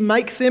he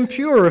makes them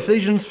pure.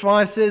 Ephesians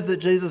 5 says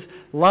that Jesus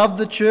loved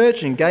the church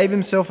and gave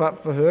himself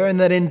up for her, and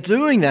that in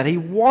doing that he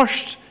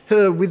washed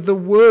her with the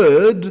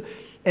word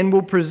and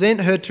will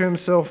present her to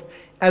himself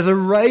as a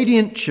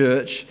radiant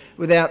church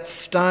without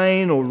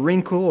stain or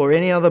wrinkle or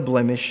any other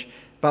blemish,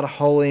 but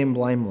holy and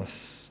blameless.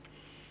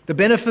 The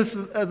benefits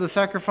of the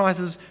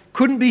sacrifices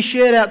couldn't be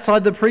shared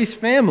outside the priest's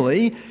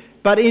family,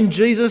 but in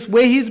Jesus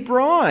we're his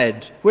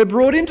bride. We're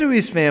brought into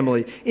his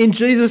family. In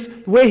Jesus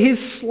we're his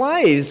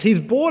slaves. He's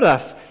bought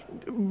us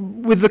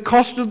with the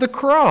cost of the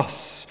cross.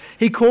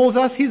 He calls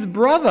us his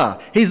brother.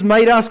 He's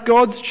made us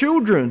God's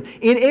children.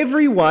 In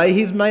every way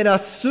he's made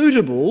us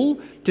suitable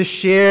to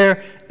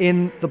share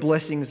in the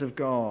blessings of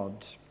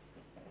God.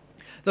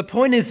 The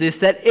point is this,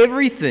 that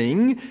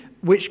everything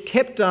which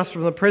kept us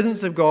from the presence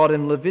of God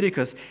in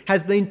Leviticus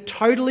has been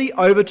totally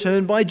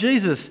overturned by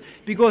Jesus,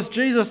 because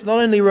Jesus not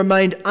only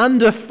remained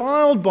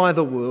undefiled by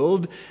the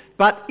world,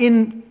 but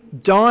in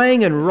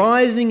dying and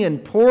rising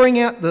and pouring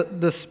out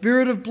the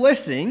Spirit of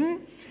blessing,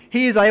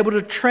 he is able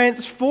to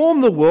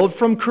transform the world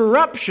from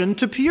corruption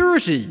to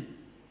purity.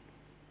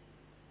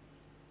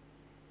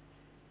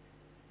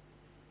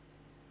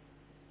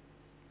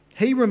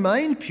 He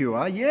remained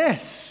pure,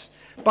 yes,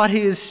 but he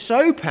is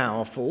so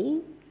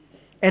powerful,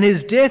 and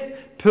his death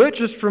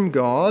purchased from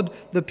God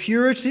the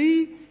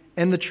purity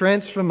and the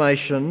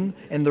transformation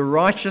and the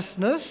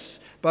righteousness,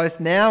 both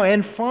now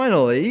and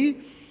finally,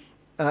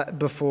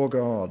 before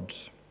God.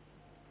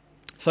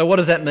 So what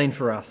does that mean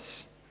for us?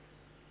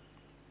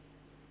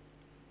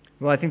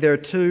 Well, I think there are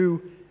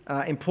two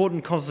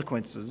important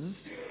consequences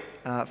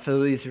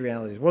for these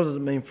realities. What does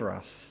it mean for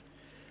us?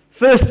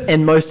 First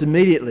and most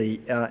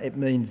immediately, it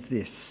means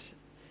this.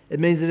 It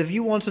means that if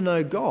you want to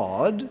know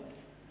God,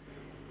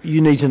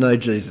 you need to know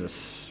Jesus.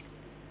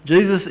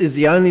 Jesus is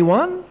the only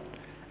one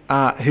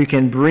who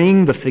can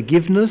bring the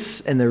forgiveness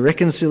and the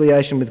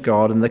reconciliation with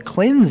God and the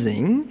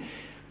cleansing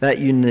that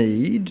you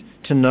need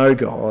to know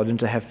God and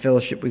to have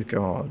fellowship with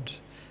God.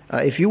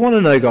 If you want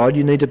to know God,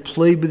 you need to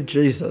plead with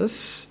Jesus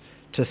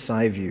to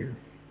save you.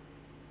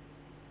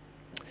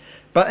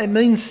 But it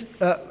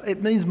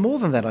means more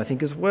than that, I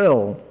think, as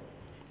well.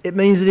 It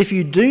means that if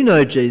you do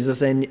know Jesus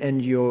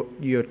and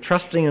you're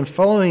trusting and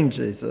following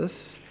Jesus,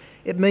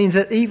 it means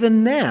that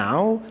even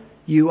now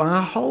you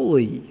are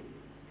holy.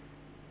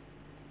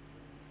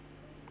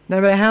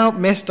 No matter how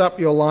messed up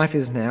your life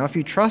is now, if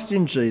you trust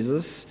in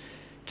Jesus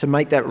to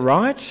make that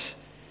right,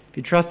 if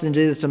you trust in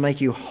Jesus to make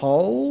you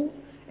whole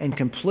and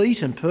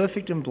complete and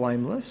perfect and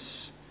blameless,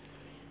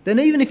 then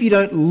even if you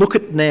don't look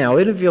at now,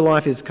 even if your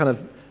life is kind of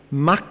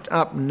mucked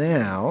up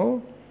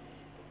now,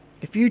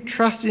 if you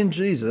trust in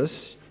Jesus,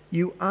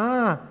 you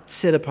are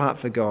set apart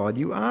for God.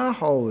 You are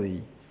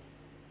holy.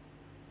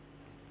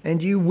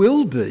 And you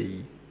will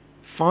be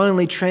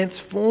finally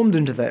transformed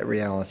into that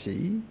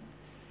reality,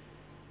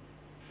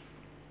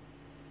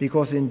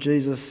 because in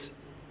Jesus,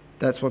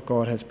 that's what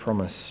God has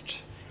promised.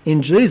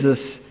 In Jesus,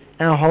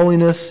 our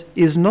holiness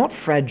is not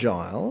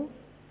fragile,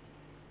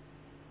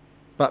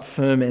 but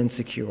firm and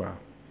secure.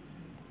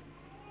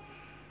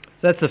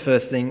 That's the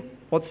first thing.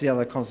 What's the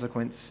other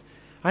consequence?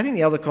 I think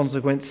the other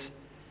consequence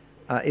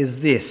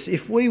is this.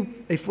 If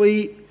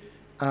we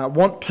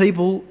want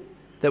people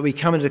that we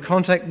come into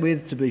contact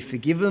with to be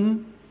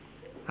forgiven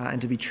and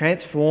to be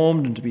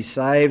transformed and to be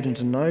saved and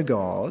to know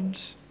God,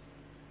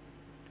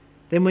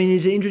 then we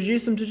need to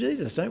introduce them to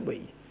Jesus, don't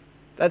we?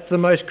 That's the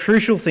most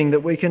crucial thing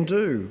that we can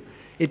do.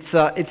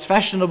 It's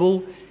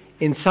fashionable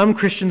in some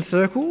Christian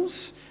circles.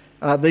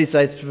 These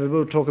days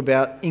people talk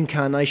about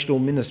incarnational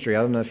ministry.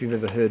 I don't know if you've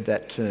ever heard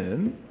that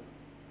term.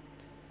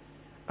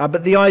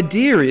 But the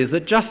idea is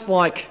that just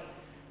like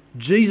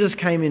Jesus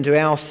came into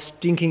our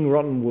stinking,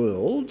 rotten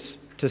world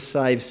to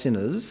save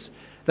sinners,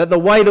 that the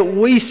way that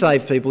we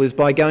save people is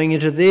by going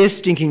into their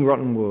stinking,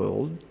 rotten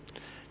world,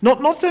 not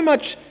so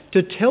much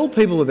to tell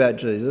people about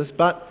Jesus,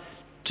 but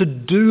to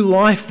do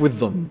life with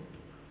them,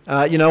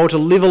 or to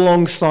live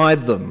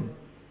alongside them.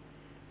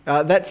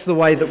 That's the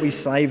way that we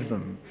save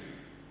them.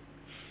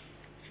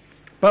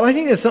 But I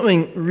think there's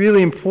something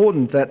really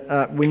important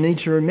that we need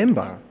to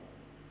remember.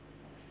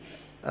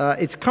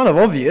 It's kind of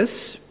obvious,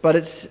 but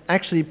it's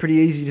actually pretty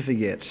easy to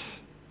forget.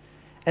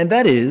 And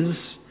that is,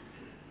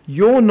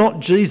 you're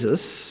not Jesus,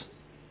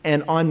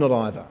 and I'm not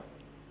either.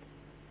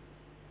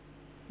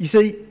 You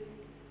see,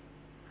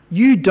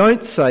 you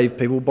don't save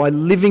people by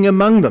living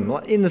among them,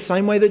 in the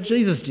same way that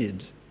Jesus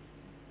did.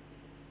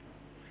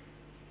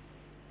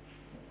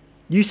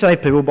 You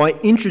save people by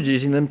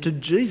introducing them to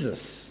Jesus.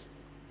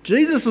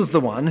 Jesus was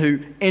the one who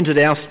entered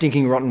our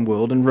stinking, rotten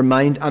world and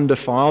remained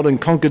undefiled and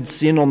conquered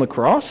sin on the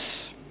cross,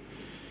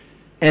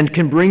 and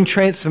can bring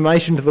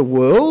transformation to the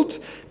world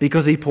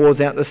because he pours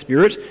out the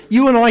Spirit.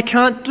 You and I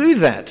can't do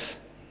that.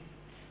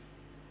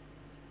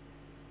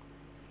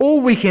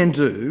 All we can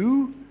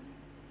do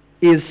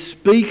is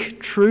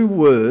speak true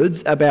words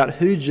about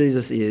who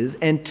Jesus is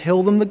and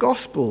tell them the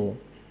gospel.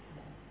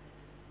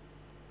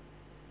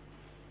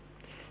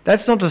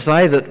 That's not to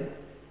say that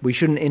we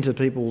shouldn't enter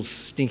people's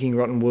stinking,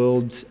 rotten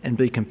worlds and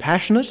be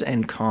compassionate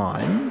and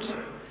kind,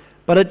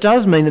 but it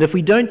does mean that if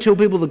we don't tell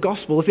people the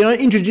gospel, if we don't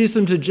introduce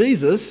them to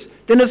Jesus,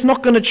 then it's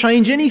not going to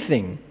change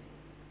anything.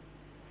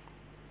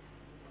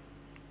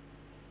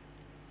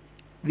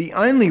 The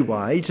only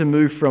way to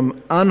move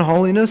from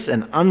unholiness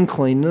and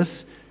uncleanness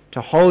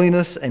to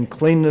holiness and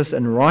cleanness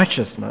and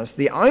righteousness,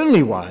 the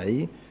only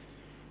way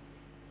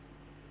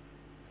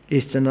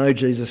is to know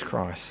Jesus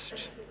Christ.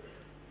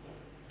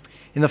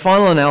 In the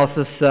final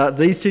analysis,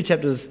 these two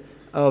chapters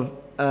of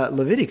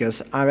Leviticus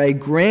are a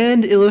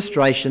grand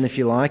illustration, if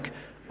you like,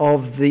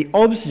 of the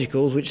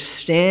obstacles which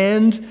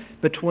stand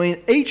between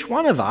each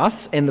one of us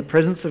and the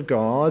presence of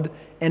God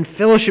and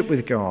fellowship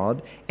with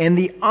God, and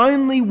the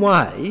only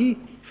way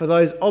for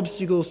those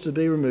obstacles to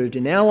be removed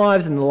in our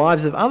lives and the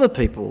lives of other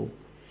people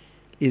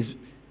is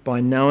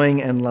by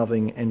knowing and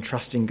loving and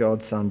trusting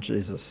God's Son,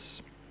 Jesus.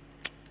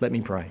 Let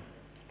me pray.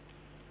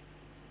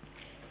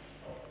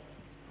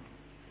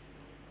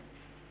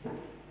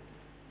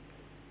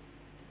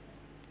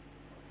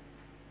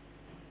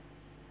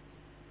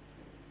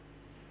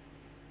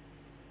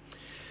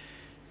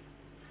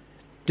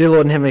 Dear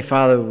Lord and Heavenly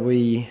Father,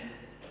 we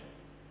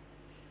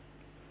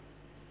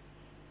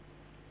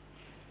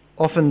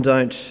often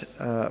don't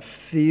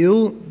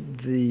feel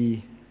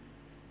the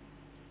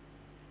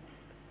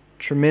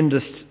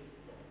tremendous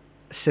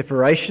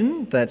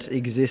separation that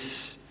exists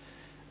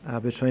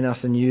between us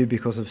and you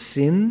because of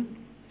sin,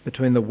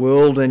 between the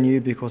world and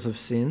you because of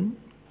sin.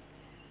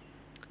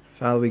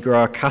 Father, we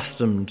grow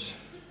accustomed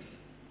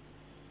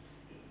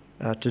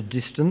to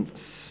distance.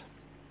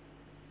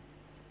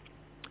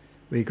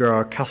 We grow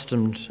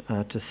accustomed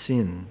to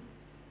sin.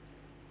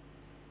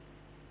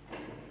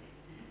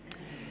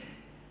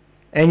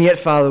 And yet,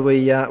 Father,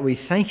 we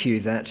thank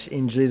you that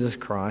in Jesus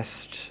Christ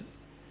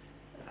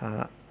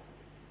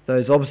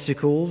those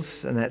obstacles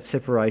and that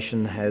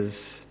separation has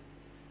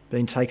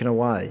been taken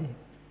away.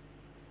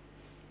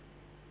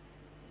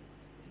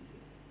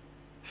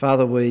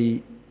 Father,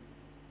 we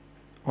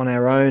on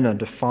our own are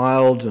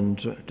defiled and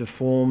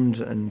deformed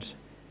and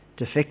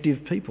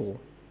defective people.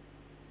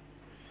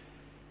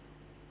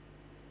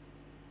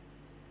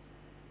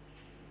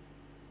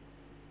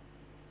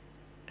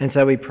 And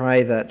so we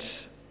pray that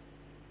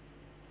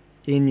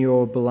in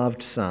your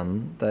beloved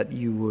Son, that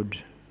you would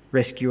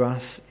rescue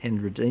us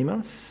and redeem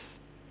us,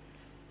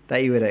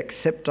 that you would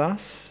accept us,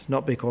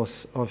 not because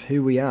of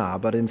who we are,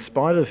 but in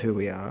spite of who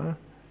we are,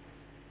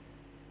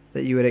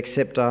 that you would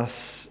accept us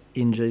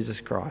in Jesus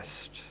Christ.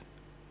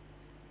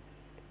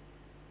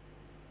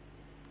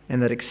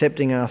 And that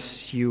accepting us,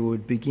 you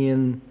would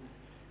begin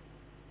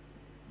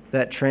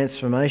that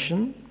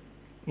transformation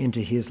into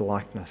his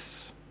likeness.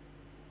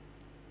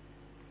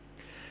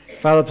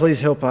 Father, please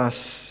help us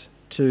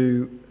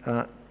to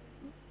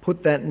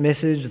put that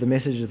message, the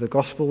message of the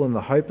gospel and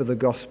the hope of the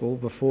gospel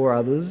before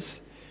others.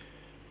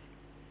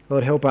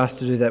 Lord, help us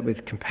to do that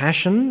with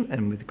compassion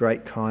and with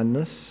great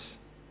kindness.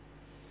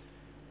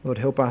 Lord,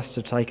 help us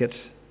to take it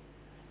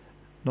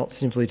not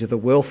simply to the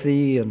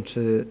wealthy and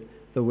to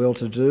the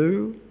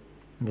well-to-do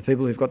and the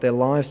people who've got their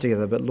lives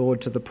together, but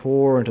Lord, to the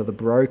poor and to the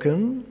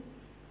broken.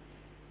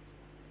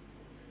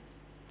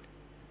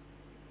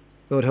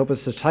 Lord, help us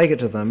to take it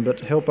to them, but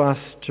help us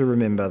to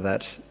remember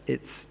that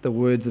it's the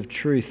words of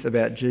truth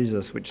about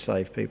Jesus which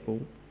save people.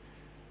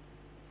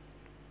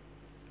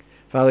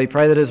 Father, we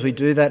pray that as we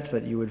do that,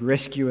 that you would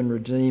rescue and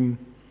redeem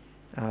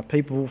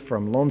people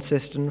from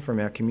Launceston, from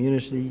our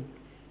community,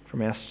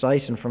 from our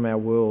state and from our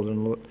world.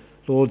 And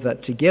Lord,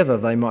 that together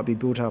they might be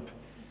built up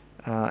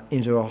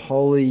into a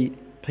holy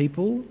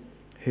people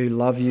who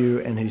love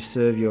you and who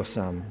serve your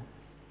Son.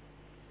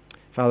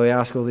 Father, we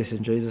ask all this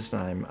in Jesus'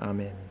 name.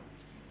 Amen.